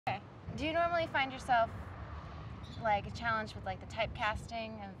Do you normally find yourself like a challenge with like the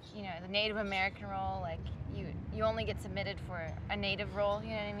typecasting of, you know, the Native American role? Like you only get submitted for a Native role, you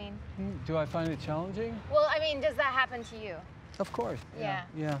know what I mean? Do I find it challenging? Well, I mean, does that happen to you? Of course. Yeah.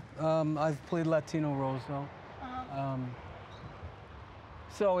 Yeah. I've played Latino roles though. Uh-huh.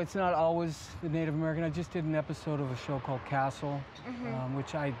 So it's not always the Native American. I just did an episode of a show called Castle,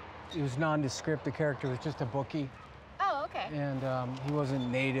 which it was nondescript. The character was just a bookie. Oh, okay. And he wasn't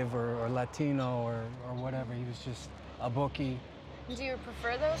Native or Latino or whatever. He was just a bookie. Do you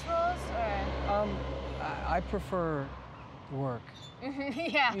prefer those roles, or? I prefer work.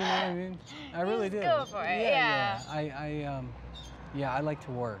 Yeah. You know what I mean? I really do. Go for it. Yeah. Yeah, I like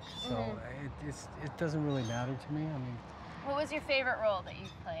to work, so it doesn't really matter to me. I mean. What was your favorite role that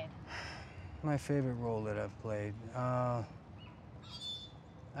you've played? My favorite role that I've played. I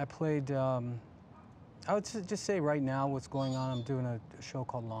played. I would just say right now what's going on. I'm doing a show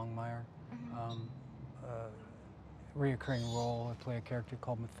called Longmire. Reoccurring role. I play a character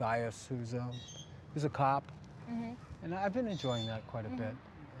called Matthias, who's a cop, and I've been enjoying that quite a bit.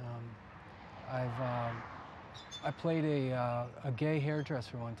 I played a gay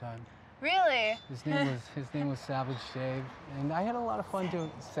hairdresser one time. Really? His name was Savage Dave, and I had a lot of fun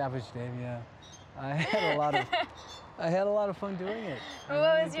doing Savage Dave. Yeah, I had a lot of fun doing it.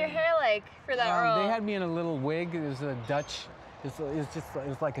 What was your hair like for that role? They had me in a little wig. It was a Dutch. It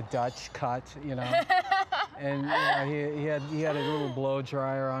was like a Dutch cut, you know. And you know, he had a little blow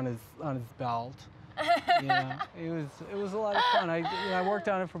dryer on his belt. You know, it was a lot of fun. I worked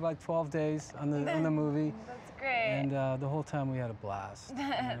on it for about 12 days on the movie. That's great. And the whole time we had a blast.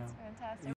 That's fantastic.